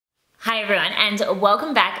Hi everyone, and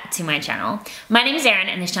welcome back to my channel. My name is Erin,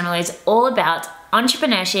 and this channel is all about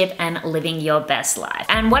entrepreneurship and living your best life.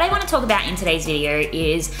 And what I want to talk about in today's video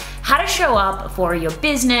is how to show up for your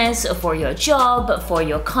business, for your job, for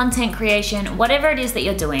your content creation, whatever it is that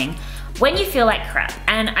you're doing, when you feel like crap.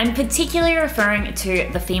 And I'm particularly referring to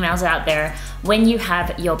the females out there when you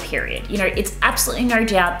have your period. You know, it's absolutely no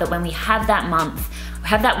doubt that when we have that month,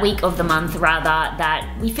 have that week of the month rather,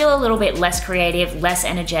 that we feel a little bit less creative, less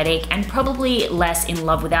energetic, and probably less in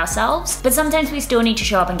love with ourselves. But sometimes we still need to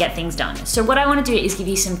show up and get things done. So what I want to do is give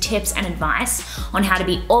you some tips and advice on how to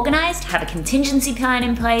be organized, have a contingency plan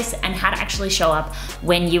in place, and how to actually show up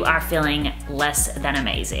when you are feeling less than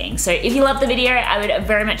amazing. So if you loved the video, I would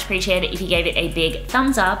very much appreciate it if you gave it a big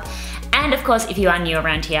thumbs up. And of course, if you are new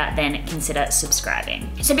around here, then consider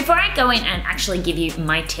subscribing. So before I go in and actually give you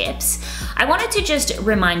my tips, I wanted to just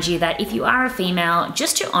remind you that if you are a female,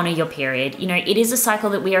 just to honor your period. You know, it is a cycle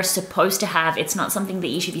that we are supposed to have. It's not something that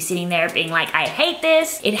you should be sitting there being like, I hate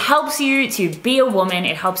this. It helps you to be a woman.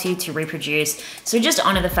 It helps you to reproduce. So just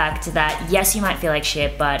honor the fact that yes, you might feel like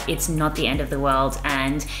shit, but it's not the end of the world.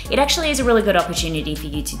 And it actually is a really good opportunity for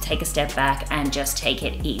you to take a step back and just take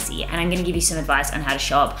it easy. And I'm gonna give you some advice on how to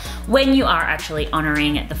show up when you are actually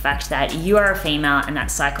honoring the fact that you are a female and that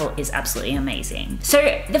cycle is absolutely amazing.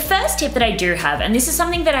 So the first tip that I do have, and this is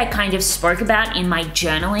something that I kind of spoke about in my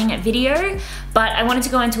journaling video, but I wanted to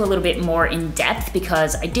go into a little bit more in depth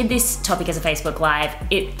because I did this topic as a Facebook Live.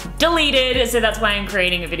 It deleted, so that's why I'm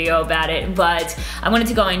creating a video about it, but I wanted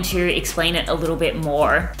to go into explain it a little bit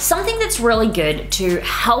more. Something that's really good to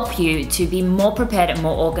help you to be more prepared and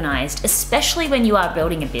more organized, especially when you are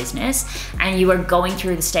building a business and you are going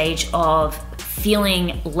through the stage of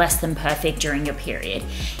feeling less than perfect during your period,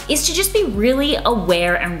 is to just be really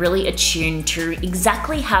aware and really attuned to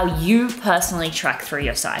exactly how you personally track through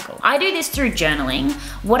your cycle. I do this through journaling.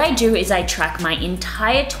 What I do is I track my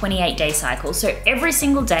entire 28-day cycle. So every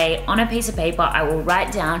single day on a piece of paper, I will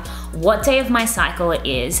write down what day of my cycle it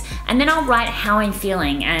is, and then I'll write how I'm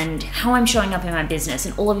feeling and how I'm showing up in my business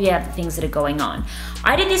and all of the other things that are going on.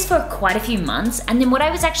 I did this for quite a few months, and then what I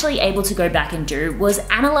was actually able to go back and do was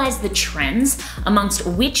analyze the trends amongst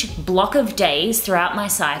which block of days throughout my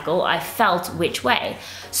cycle I felt which way.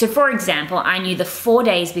 So for example, I knew the 4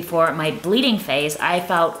 days before my bleeding phase, I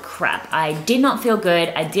felt crap. I did not feel good,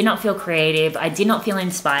 I did not feel creative, I did not feel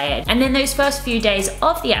inspired. And then those first few days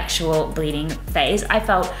of the actual bleeding phase, I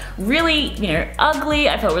felt really, ugly,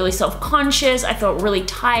 I felt really self-conscious, I felt really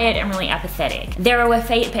tired and really apathetic. There were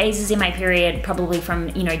phases in my period, probably from,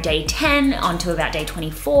 day 10 on to about day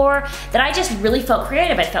 24, that I just really felt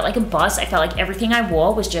creative. I felt like a boss, I felt like everything I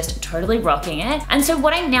wore was just totally rocking it. And so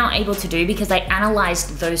what I'm now able to do, because I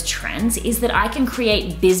analyzed those trends, is that I can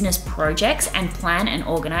create business projects and plan and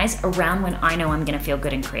organize around when I know I'm gonna feel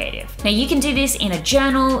good and creative. Now you can do this in a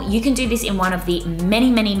journal, you can do this in one of the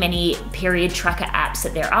many period tracker apps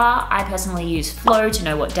that there are. I personally use Flow to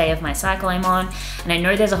know what day of my cycle I'm on, and I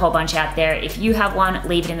know there's a whole bunch out there. If you have one,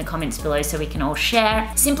 leave it in the comments below so we can all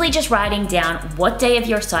share. Simply just writing down what day of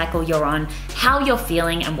your cycle you're on, how you're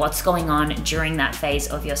feeling, and what's going on during that phase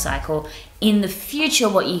of your cycle. In the future,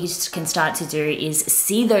 what you can start to do is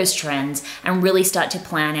see those trends and really start to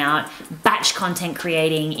plan out batch content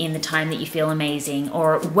creating in the time that you feel amazing,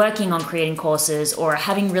 or working on creating courses, or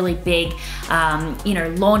having really big,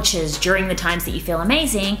 launches during the times that you feel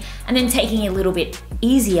amazing, and then taking it a little bit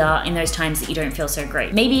easier in those times that you don't feel so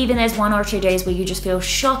great. Maybe even there's 1 or 2 days where you just feel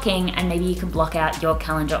shocking, and maybe you can block out your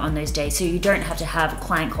calendar on those days so you don't have to have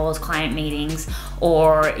client calls, client meetings,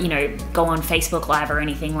 or go on Facebook Live or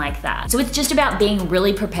anything like that. So it's just about being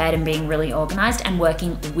really prepared and being really organized and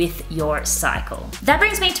working with your cycle. That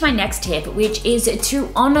brings me to my next tip, which is to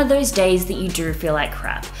honor those days that you do feel like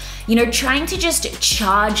crap. Trying to just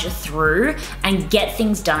charge through and get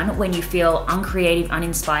things done when you feel uncreative,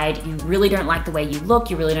 uninspired, you really don't like the way you look,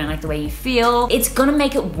 you really don't like the way you feel, it's gonna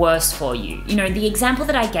make it worse for you. The example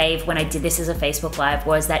that I gave when I did this as a Facebook Live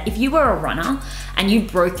was that if you were a runner and you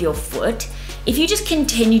broke your foot, if you just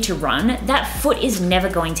continue to run, that foot is never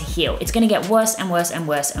going to heal. It's gonna get worse and worse and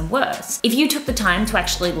worse and worse. If you took the time to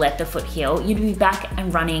actually let the foot heal, you'd be back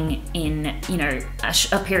and running in,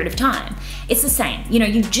 a period of time. It's the same.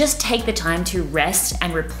 You just take the time to rest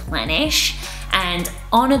and replenish and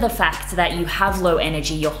honor the fact that you have low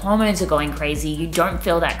energy, your hormones are going crazy, you don't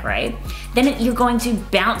feel that great, then you're going to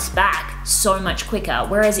bounce back so much quicker.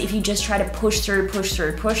 Whereas if you just try to push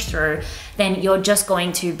through, then you're just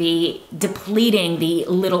going to be depleting the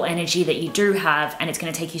little energy that you do have, and it's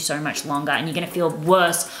gonna take you so much longer, and you're gonna feel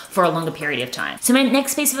worse for a longer period of time. So my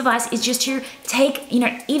next piece of advice is just to take,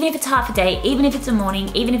 even if it's half a day, even if it's a morning,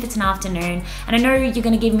 even if it's an afternoon, and I know you're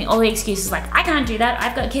gonna give me all the excuses like, I can't do that,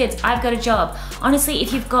 I've got kids, I've got a job. Honestly,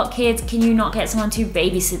 if you've got kids, can you not get someone to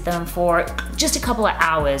babysit them for just a couple of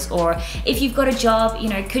hours? Or if you've got a job,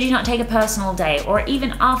 could you not take a personal day, or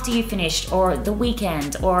even after you finished, or the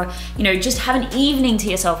weekend, or just have an evening to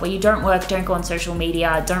yourself where you don't work, don't go on social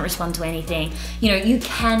media, don't respond to anything. You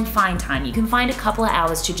can find time. You can find a couple of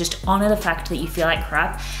hours to just honor the fact that you feel like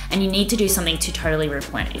crap and you need to do something to totally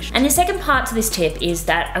replenish. And the second part to this tip is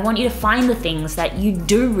that I want you to find the things that you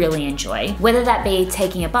do really enjoy, whether that be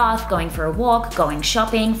taking a bath, going for a walk, going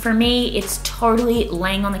shopping. For me, it's totally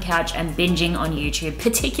laying on the couch and binging on YouTube,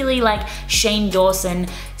 particularly like Shane Dawson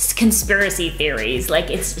conspiracy theories. Like,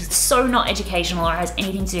 it's so not educational or has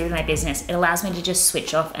anything to do with my business. It allows me to just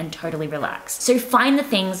switch off and totally relax. So find the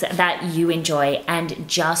things that you enjoy and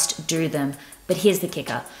just do them. But here's the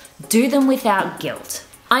kicker, do them without guilt.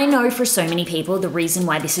 I know for so many people, the reason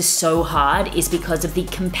why this is so hard is because of the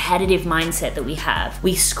competitive mindset that we have.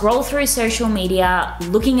 We scroll through social media,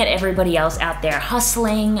 looking at everybody else out there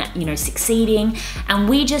hustling, succeeding, and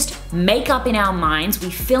we just make up in our minds, we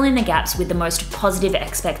fill in the gaps with the most positive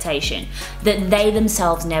expectation that they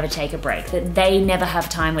themselves never take a break, that they never have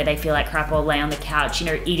time where they feel like crap or lay on the couch,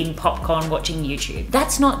 eating popcorn, watching YouTube.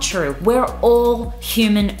 That's not true. We're all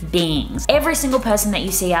human beings. Every single person that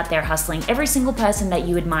you see out there hustling, every single person that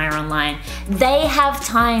you admire online, they have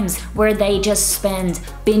times where they just spend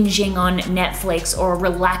binging on Netflix or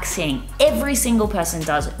relaxing. Every single person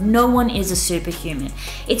does. No one is a superhuman.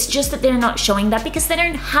 It's just that they're not showing that because they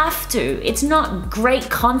don't have to. It's not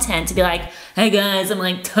great content to be like, hey guys, I'm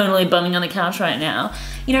like totally bumming on the couch right now.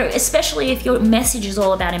 Especially if your message is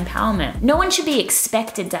all about empowerment. No one should be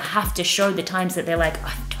expected to have to show the times that they're like,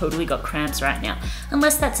 I've totally got cramps right now,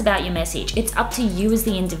 unless that's about your message. It's up to you as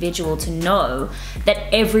the individual to know that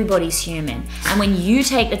everybody's human. And when you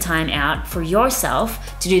take the time out for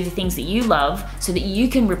yourself to do the things that you love so that you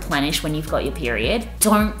can replenish when you've got your period,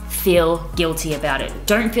 don't feel guilty about it.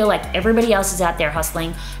 Don't feel like everybody else is out there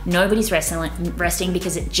hustling, nobody's resting,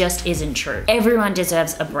 because it just isn't true. Everyone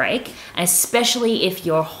deserves a break, and especially if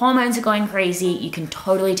your hormones are going crazy, you can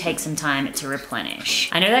totally take some time to replenish.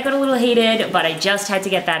 I know that got a little heated, but I just had to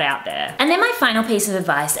get that out there. And then my final piece of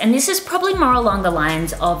advice, and this is probably more along the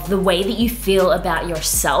lines of the way that you feel about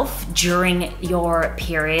yourself during your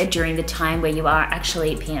period, during the time where you are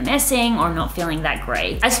actually PMSing or not feeling that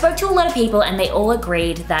great. I spoke to a lot of people and they all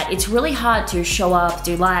agreed that it's really hard to show up,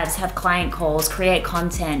 do lives, have client calls, create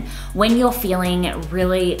content when you're feeling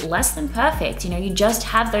really less than perfect. You just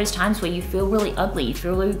have those times where you feel really ugly, you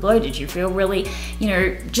feel really bloated, you feel really,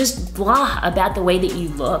 just blah about the way that you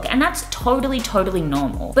look. And that's totally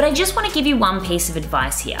normal. But I just want to give you one piece of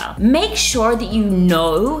advice here. Make sure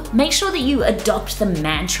that make sure that you adopt the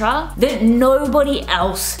mantra that nobody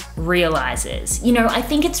else realizes. I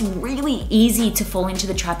think it's really easy to fall into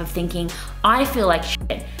the trap of thinking, I feel like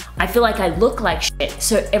shit, I feel like I look like shit,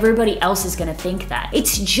 so everybody else is gonna think that.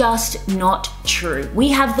 It's just not true. We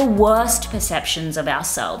have the worst perceptions of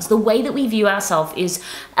ourselves. The way that we view ourselves is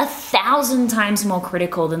 1,000 times more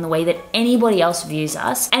critical than the way that anybody else views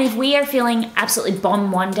us. And if we are feeling absolutely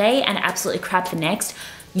bomb one day and absolutely crap the next,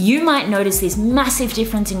 you might notice this massive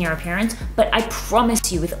difference in your appearance, but I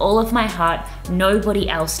promise you with all of my heart, nobody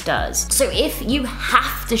else does. So if you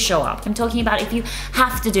have to show up, I'm talking about if you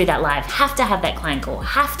have to do that live, have to have that client call,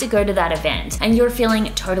 have to go to that event, and you're feeling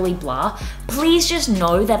totally blah, please just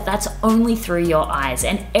know that that's only through your eyes,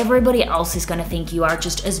 and everybody else is gonna think you are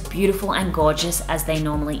just as beautiful and gorgeous as they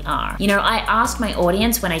normally are. I asked my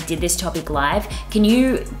audience when I did this topic live, can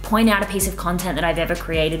you point out a piece of content that I've ever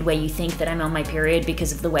created where you think that I'm on my period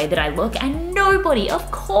because of the way that I look? And nobody,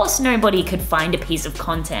 of course nobody, could find a piece of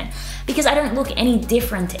content because I don't look any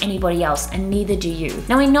different to anybody else, and neither do you.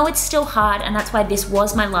 Now I know it's still hard, and that's why this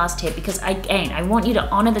was my last tip, because again, I want you to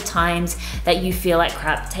honor the times that you feel like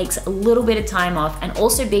crap, takes a little bit of time off, and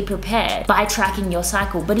also be prepared by tracking your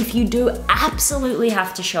cycle. But if you do absolutely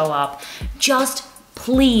have to show up, just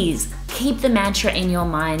please keep the mantra in your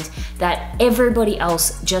mind that everybody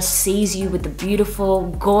else just sees you with the beautiful,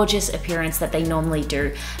 gorgeous appearance that they normally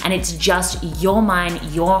do. And it's just your mind,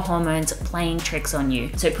 your hormones playing tricks on you.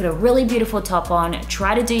 So put a really beautiful top on,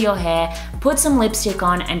 try to do your hair, put some lipstick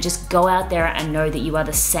on, and just go out there and know that you are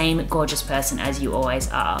the same gorgeous person as you always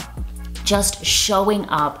are. Just showing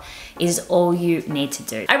up is all you need to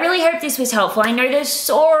do. I really hope this was helpful. I know there's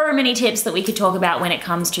so many tips that we could talk about when it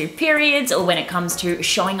comes to periods or when it comes to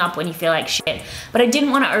showing up when you feel like shit, but I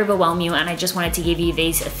didn't want to overwhelm you, and I just wanted to give you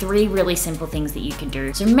these 3 really simple things that you can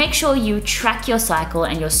do. So make sure you track your cycle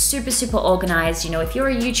and you're super organized. You know, if you're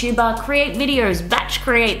a YouTuber, create videos, batch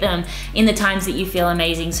create them in the times that you feel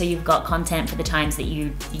amazing, so you've got content for the times that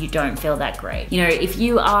you don't feel that great. You know, if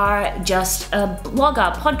you are just a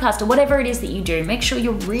blogger, podcaster, whatever it is that you do, make sure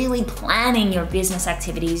you're really planning your business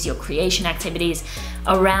activities, your creation activities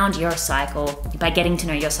around your cycle by getting to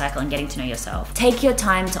know your cycle and getting to know yourself. Take your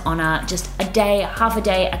time to honor just a day, half a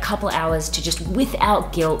day, a couple hours to just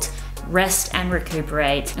without guilt rest and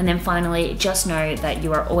recuperate. And then finally, just know that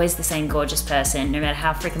you are always the same gorgeous person, no matter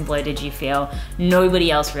how freaking bloated you feel. Nobody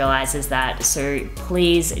else realizes that. So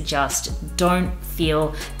please just don't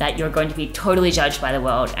feel that you're going to be totally judged by the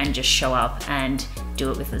world, and just show up and do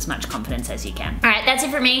it with as much confidence as you can. All right, that's it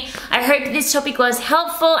for me. I hope this topic was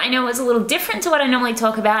helpful. I know it was a little different to what I normally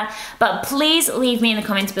talk about, but please leave me in the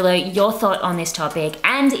comments below your thought on this topic.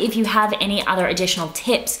 And if you have any other additional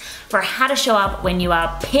tips for how to show up when you are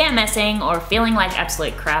PMSing or feeling like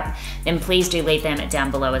absolute crap, then please do leave them down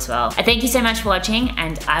below as well. I thank you so much for watching,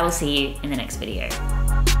 and I will see you in the next video.